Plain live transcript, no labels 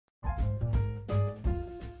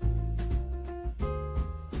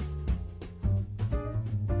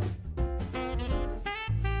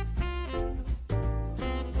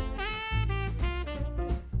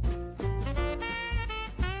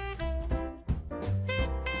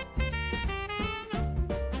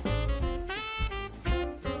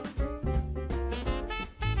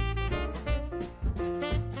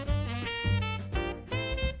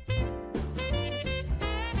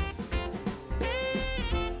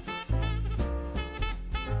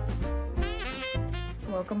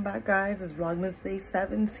Welcome back, guys. It's Vlogmas day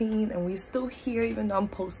 17 and we still here even though I'm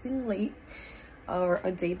posting late or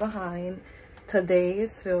a day behind. Today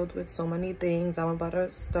is filled with so many things. I'm about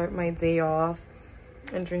to start my day off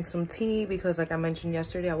and drink some tea because, like I mentioned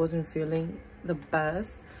yesterday, I wasn't feeling the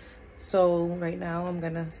best. So right now I'm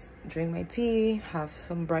gonna drink my tea, have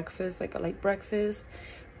some breakfast, like a light breakfast,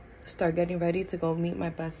 start getting ready to go meet my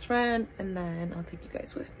best friend, and then I'll take you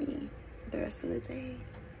guys with me the rest of the day.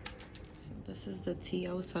 So this is the tea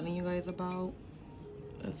I was telling you guys about.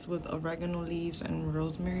 It's with oregano leaves and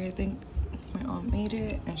rosemary, I think. My aunt made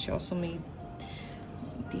it, and she also made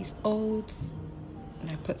these oats,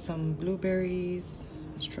 and I put some blueberries,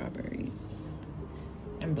 strawberries,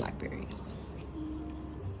 and blackberries.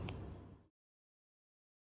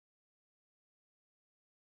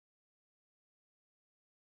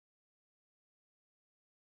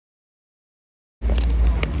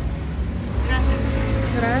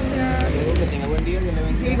 Gracias. Que tenga buen día, que le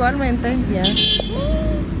bendiga. Igualmente, yeah.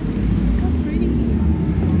 How pretty.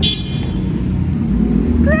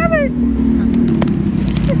 Grab it.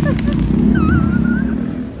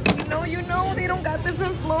 you know, they don't got this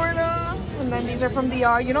in Florida. And then these are from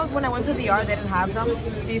DR. You know, when I went to DR, they didn't have them.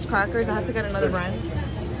 These crackers, I had to get another brand.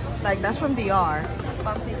 Like, that's from DR.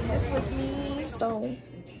 I'm taking this with me. So,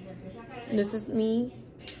 this is me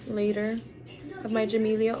later. I have my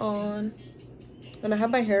Jamelia on. And I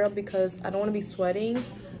have my hair up because I don't want to be sweating.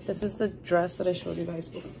 This is the dress that I showed you guys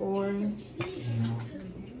before.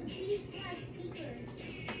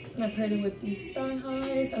 I paired it with these thigh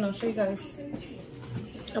highs, and I'll show you guys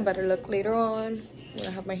a better look later on when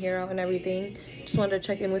I have my hair out and everything. Just wanted to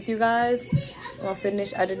check in with you guys. I'll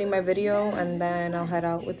finish editing my video and then I'll head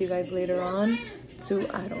out with you guys later on to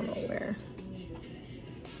I don't know where.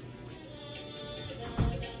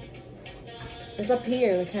 It's up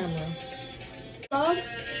here, the camera. Vlog.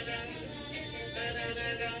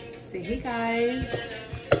 Say hey guys.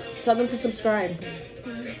 Tell them to subscribe.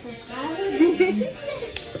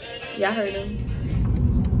 Yeah, I heard them.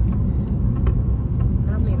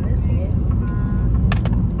 Not me missing it.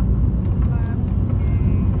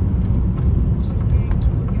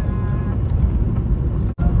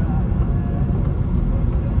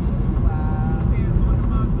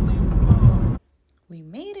 We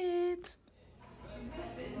made it.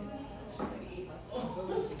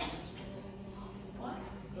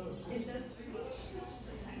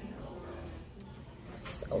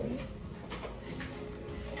 So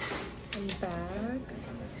I'm back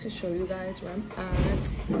to show you guys where I'm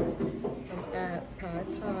at Pad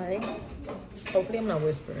Thai. Hopefully I'm not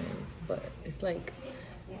whispering, but it's like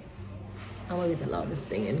I'm gonna be the loudest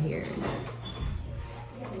thing in here.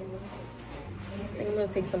 I think I'm gonna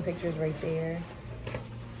take some pictures right there.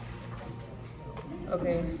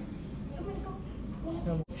 Okay.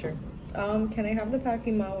 No, sure. Can I have the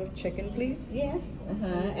pakimao with chicken, please? Yes. And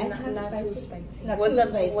Not too spicy. What's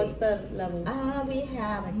the level? We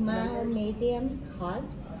have mild, medium, hot.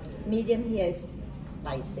 Medium here is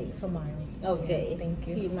spicy. So mild. Okay. Yeah, thank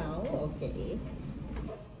you. Mild. Okay.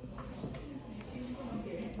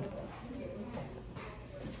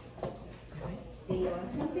 Do you want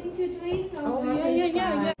something to drink? Oh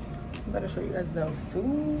yeah. I'm gonna show you guys the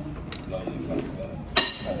food.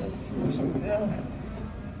 Yeah.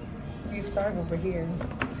 You starve over here.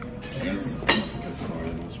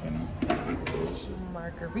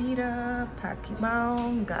 Margarita,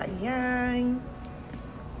 pakimao, gayang,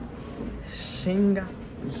 shinga.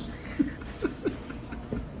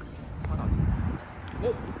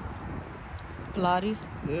 Pilates?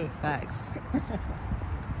 Yeah. Facts.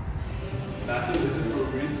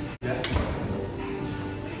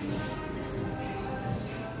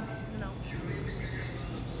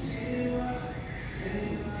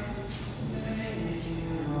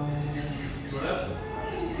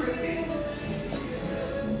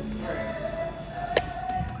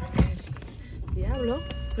 Diablo,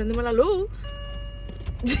 prendeme la luz.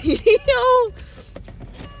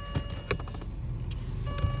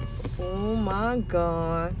 Oh my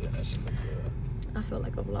god. Yeah, that should look good. I feel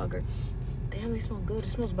like a vlogger. Damn, they smell good. It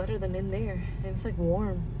smells better than in there. And it's like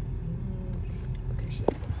warm. Okay.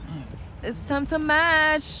 It's time to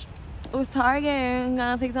match with Target.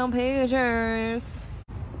 Gotta take some pictures.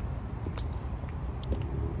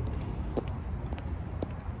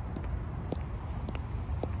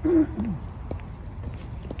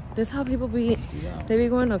 This is how people be, they be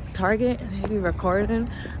going to Target and they be recording.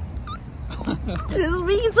 This is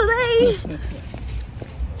me today.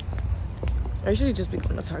 I usually just be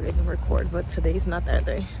going to Target and record, but today's not that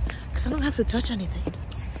day. Because I don't have to touch anything.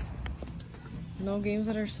 No games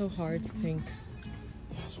that are so hard to think.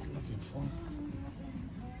 That's what I'm looking for.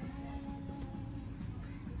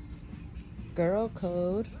 Girl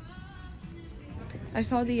code. I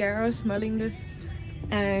saw the arrow smelling this,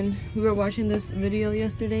 and we were watching this video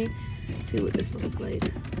yesterday. See what this smells like.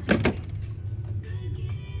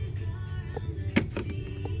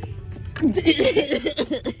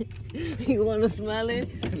 You want to smell it?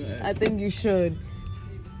 I think you should.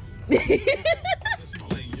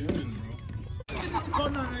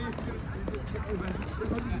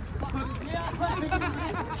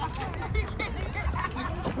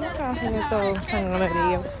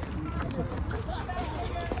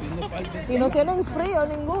 Y no tienen frío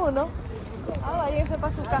ninguno. Ah, váyanse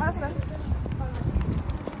para su casa.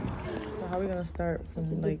 So how are we gonna start from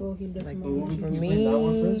like for me?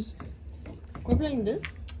 We're playing this?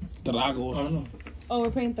 Tragos. Oh,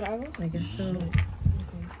 we're playing Tragos? I guess so.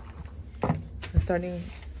 Okay. We're starting.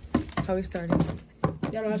 How are we starting? I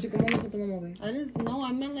didn't know.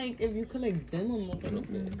 I meant like if you could like dim them a little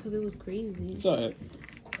bit because it was crazy. It's alright.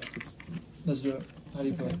 Let's do it. How do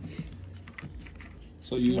you play?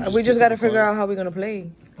 So you We just gotta figure out how we're gonna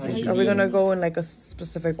play. Like, are we gonna go in like a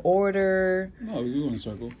specific order? No, we go in a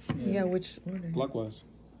circle. Yeah, which order? Clockwise.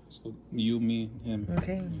 So you, me, him.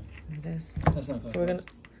 Okay, I guess. That's not So we're gonna.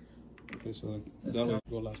 Okay, so that one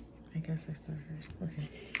go last. I guess I start first. Okay.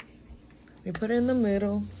 We put it in the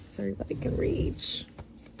middle so everybody can reach.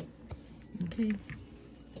 Okay.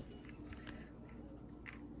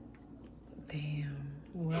 Damn.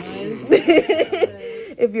 What?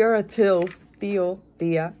 If you're a TILF,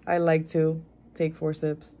 Tia, I like to take 4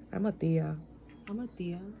 sips. I'm a Tia. I'm a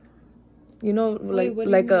Tia. You know, like what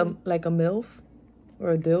like do you a like a MILF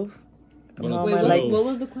or a DILF. Well, Wait, like, what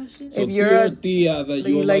was the question? So if you're a tia that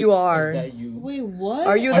you like you are. Is that you? Wait, what?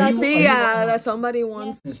 Are you Are that you- Tia are you- that somebody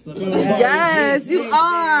wants? It's the- Yes, you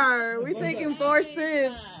are. We're taking 4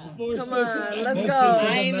 sips. Come on, let's go.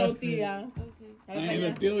 I ain't no Tia. I ain't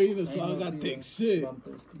a deal either, so I gotta take shit. I'm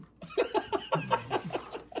thirsty.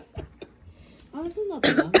 Oh, this is not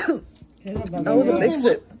bad. That was a big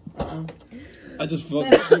sip. I just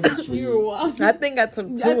fucked sugars for you. I think I took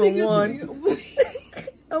 2 in 1.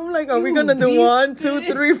 I'm like, are we gonna do 1, 2,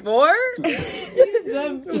 3, 4?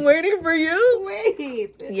 I'm waiting for you.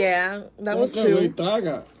 Wait. Yeah, that was Okay, 2. wait,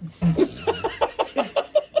 traga.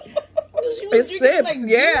 It's sips,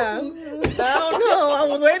 yeah. I don't know. I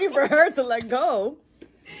was waiting for her to let go.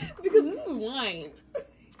 Because this is wine.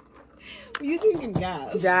 You drinking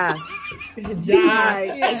gas. Ja. It's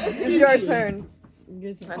your turn.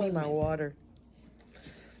 I need my water.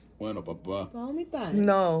 Bueno, papá.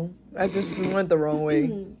 No, I just went the wrong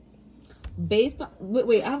way. Based on...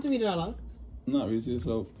 Wait, I have to read it out loud? No, read it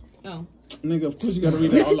yourself. Oh. Nigga, of course you gotta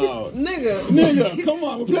read it out loud. Nigga, come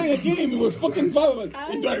on, we're playing a game. We're fucking 5 of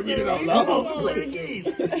us. You gotta read it out loud. We're playing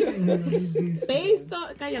a game.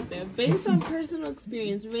 Based on personal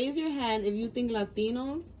experience, raise your hand if you think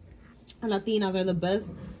Latinos or Latinas are the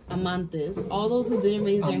best amantes. All those who didn't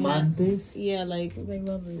raise their hand. Amantes? Yeah, like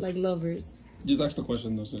lovers. Just ask the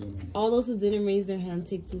question, though. So All those who didn't raise their hand,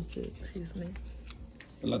 take 2 sips. Excuse me.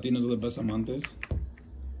 the Latinos are the best amantes.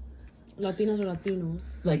 Latinos or Latinos?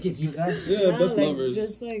 Like if you guys... Yeah, best lovers.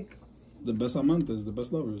 Just like... The best amantes, the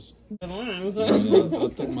best lovers. Yeah, I'll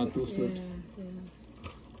take my 2 sips.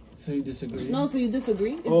 So you disagree? No, so you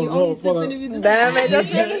disagree? If Oh, you no, only fuck sipping it. if you disagree. Damn it,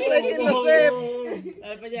 just finish taking the sips.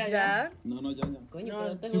 Ja? No, ya.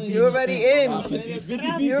 You're already in.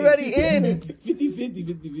 50-50. You're already in.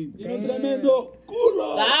 50-50. Tiene un tremendo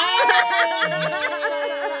culo.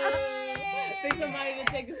 Think somebody to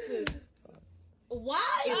take a sip.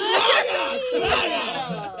 Why?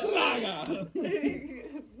 Traga.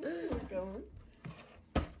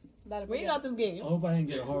 Where you got this game? I hope I didn't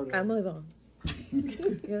get harder. Amazon.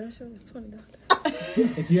 Yeah, that shit was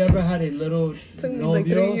 $20. If you ever had a little Took me like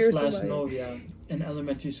 3 years to buy it. novia in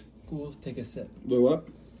elementary schools, take a sip. Wait, what?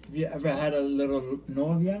 If you ever had a little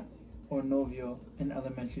novia or novio in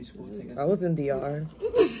elementary school, take a sip. I was in DR.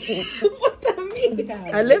 What that mean?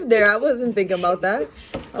 I lived there. I wasn't thinking about that.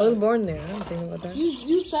 I was born there. I didn't think about that.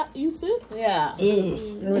 You sit? Yeah. I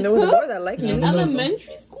mean, there was a boy that liked me.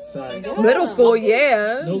 Elementary school? Fact. Middle school,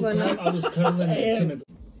 yeah. No but cap, I was cuddling in kindergarten.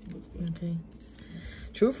 Okay.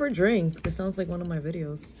 True for drink. It sounds like one of my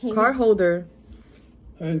videos. Card holder.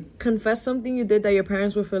 Hey. Confess something you did that your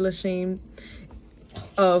parents would feel ashamed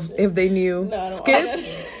of if they knew. No, I don't Skip. want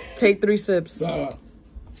Take 3 sips. Traga.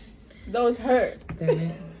 Those hurt. Damn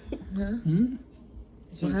it. Huh?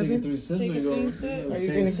 So What you're taking happened? 3 sips or you go? Are you gonna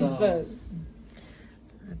Say some. confess?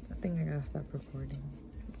 I think I gotta stop recording.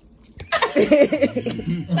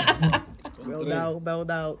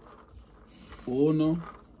 Belled out. 1,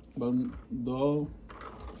 2,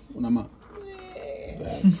 una más.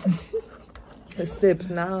 The sips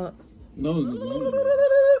now. No.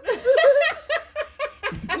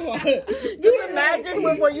 Just imagine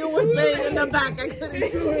what you were saying in the back. I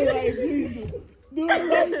couldn't do it right, please. Do it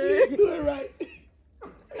right, please. Do it right.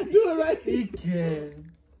 Do it right. He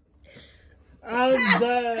can. I'm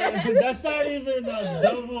done. That's not even a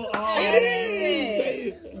double R.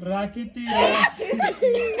 Rakiti.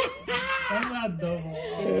 That's not double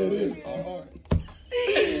R. It is hard.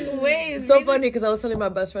 Wait, it's so funny because I was telling my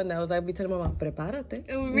best friend that I was like, be telling my mom, prepárate.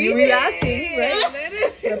 Really? You asking,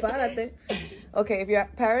 right? Prepárate. Okay, if your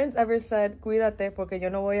parents ever said, cuídate porque yo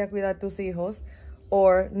no voy a cuidar tus hijos,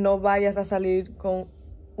 or no vayas a salir con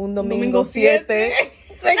un domingo 7.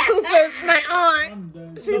 Like who says my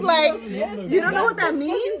aunt? She's like, you don't know what that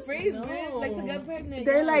means? No. Like to get pregnant.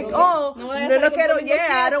 They're like, oh, no quiero,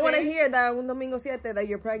 I don't want to hear that un domingo 7 that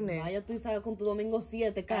you're pregnant. Vaya tú y salgas con tu domingo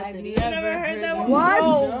 7, Katherine. I've never heard that one. What?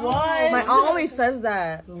 No. What? My aunt always says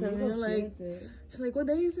that. She's like, what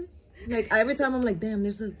day is it? Like every time I'm like, damn,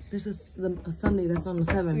 there's a Sunday that's on the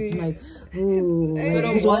 7th. I'm like, ooh, like,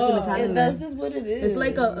 just watching the calendar. That's just what it is. It's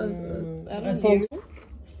like I don't know.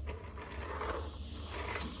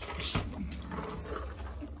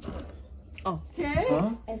 Oh. Okay.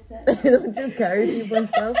 Huh? Don't you carry people's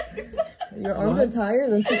stuff? Your arms are tired.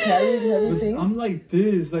 Don't you carry heavy things? I'm like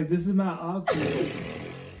this. Like, this is my awkward.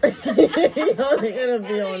 They're gonna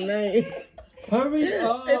be all night. Hurry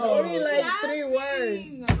up. It's only like 3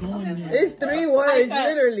 words. It's 3 words,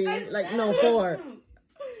 literally. Like, no, 4.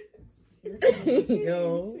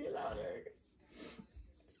 Yo.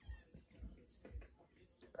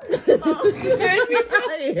 You heard me,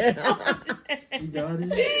 Yeah. You got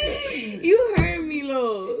it? You heard me,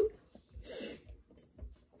 Lo.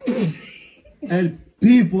 El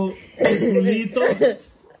people. Culito.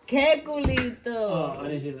 Que culito. Oh, I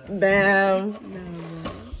didn't hear that. Damn. No.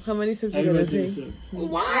 How many sips you gonna Everybody take? takes it.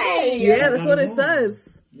 Why? Yeah, that's what it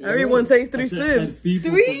says. Yeah. Everyone take 3 I said el sips.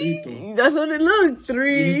 people 3? culito. That's what it looked.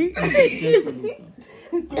 3. I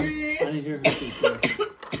didn't hear her say 3.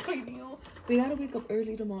 We gotta wake up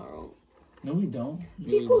early tomorrow. No, we don't.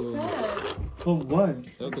 People said. For what?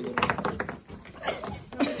 Oh,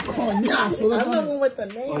 yeah, so I'm the one with the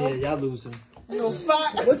name. Oh, yeah, y'all losing.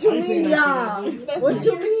 What you mean, y'all? What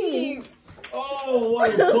you mean? Oh,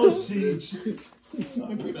 what a pussy. I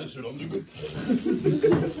put that shit on the good.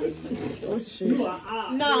 Oh, shit.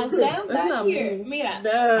 Nah, stand back not here. me. Mira.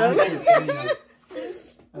 Damn.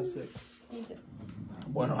 I'm sick.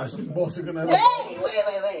 Bueno, I see boss are gonna.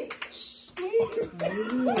 Wait.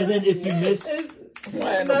 And then if you miss,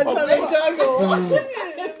 That's how they juggle.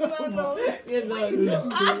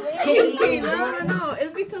 No.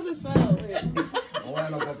 It's because it fell.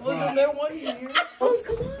 Wasn't there one here? Oh,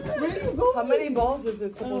 come on. Where do you go? How many balls is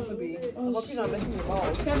it supposed to be? I hope you're not missing your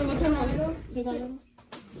balls.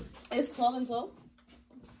 It's 12 and 12?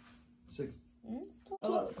 6.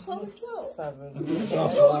 12 and 12.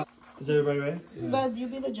 7. Is everybody ready? But you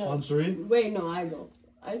be the judge. On 3. Wait, no, I go.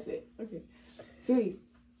 I say, okay. 3,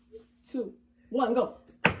 2, 1, go.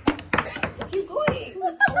 Keep going. Damn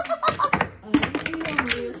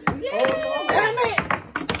it!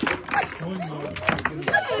 Oh, no.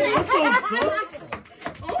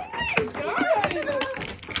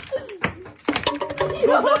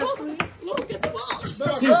 Look, get the ball.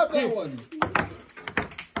 Better grab that one.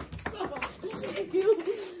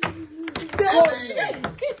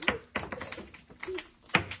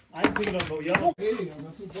 I pick it up, but y'all.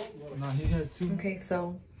 Nah, he has 2. Okay,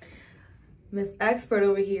 so Miss Expert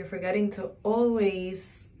over here forgetting to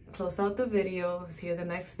always close out the video. Is here the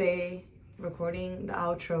next day recording the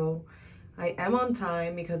outro. I am on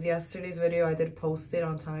time because yesterday's video I did post it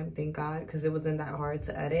on time, thank God, because it wasn't that hard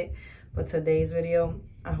to edit. But today's video,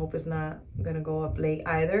 I hope it's not gonna go up late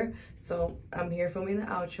either. So I'm here filming the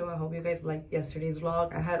outro. I hope you guys liked yesterday's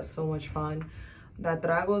vlog. I had so much fun. That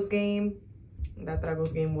Tragos game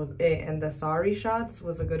was it, and the Sorry shots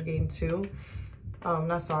was a good game too.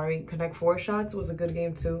 Not sorry, Connect 4 shots was a good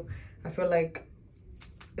game too. I feel like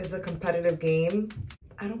it's a competitive game.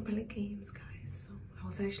 I don't play games, guys, so I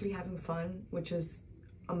was actually having fun, which is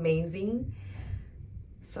amazing.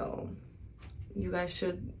 So you guys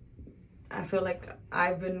should, I feel like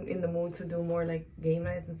I've been in the mood to do more like game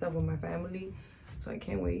nights and stuff with my family, so I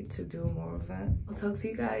can't wait to do more of that. I'll talk to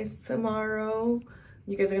you guys tomorrow.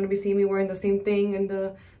 You guys are gonna be seeing me wearing the same thing in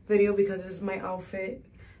the video because this is my outfit.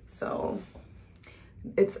 So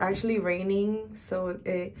it's actually raining, so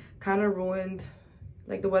it kind of ruined,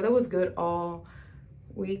 like the weather was good all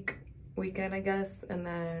weekend, I guess, and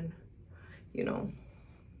then, you know,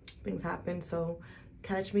 things happen. So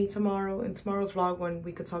catch me tomorrow in tomorrow's vlog when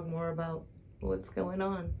we could talk more about what's going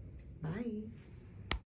on. Bye.